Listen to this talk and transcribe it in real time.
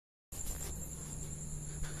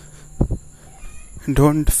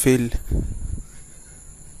Don't feel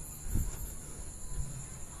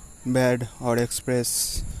bad or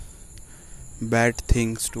express bad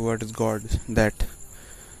things towards God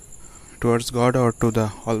or to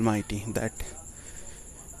the Almighty, that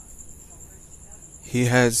He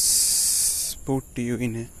has put you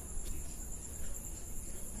in a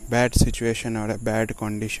bad situation or a bad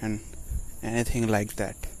condition, anything like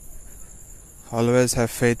that. Always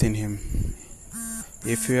have faith in Him.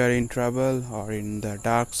 If you are in trouble or in the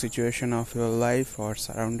dark situation of your life or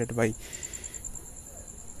surrounded by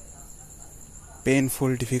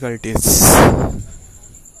painful difficulties,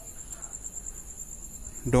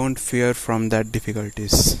 don't fear from that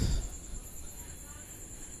difficulties.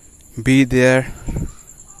 Be there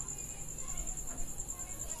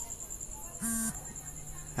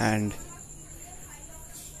and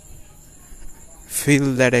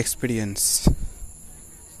feel that experience.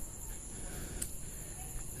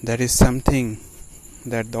 That is something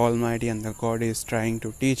that the Almighty and the God is trying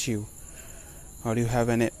to teach you, or you have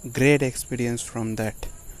a great experience from that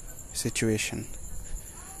situation.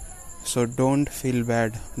 So don't feel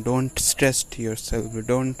bad, don't stress yourself,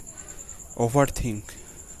 don't overthink.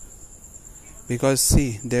 Because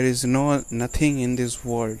see, there is nothing in this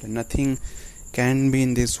world, nothing can be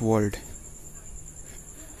in this world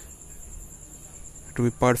to be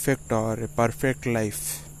perfect or a perfect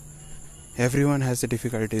life. Everyone has the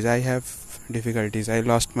difficulties. I have difficulties. I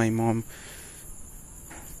lost my mom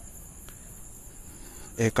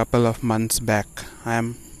a couple of months back. I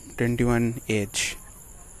am 21 age.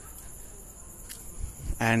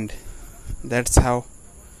 And that's how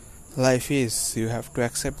life is. You have to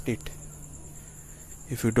accept it.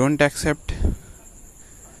 If you don't accept,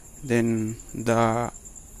 then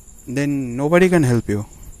nobody can help you.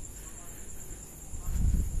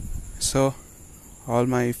 So all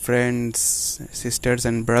my friends, sisters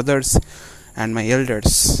and brothers and my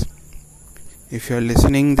elders, if you are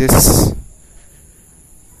listening this,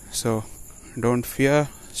 so don't fear,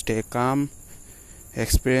 stay calm,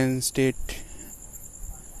 experience it.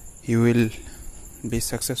 You will be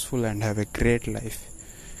successful and have a great life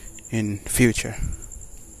in future.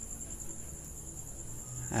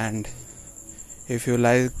 And if you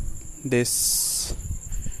like this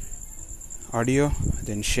audio,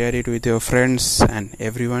 then share it with your friends and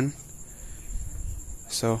everyone.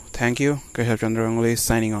 So thank you. Keshav Chandra Ganguly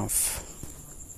signing off.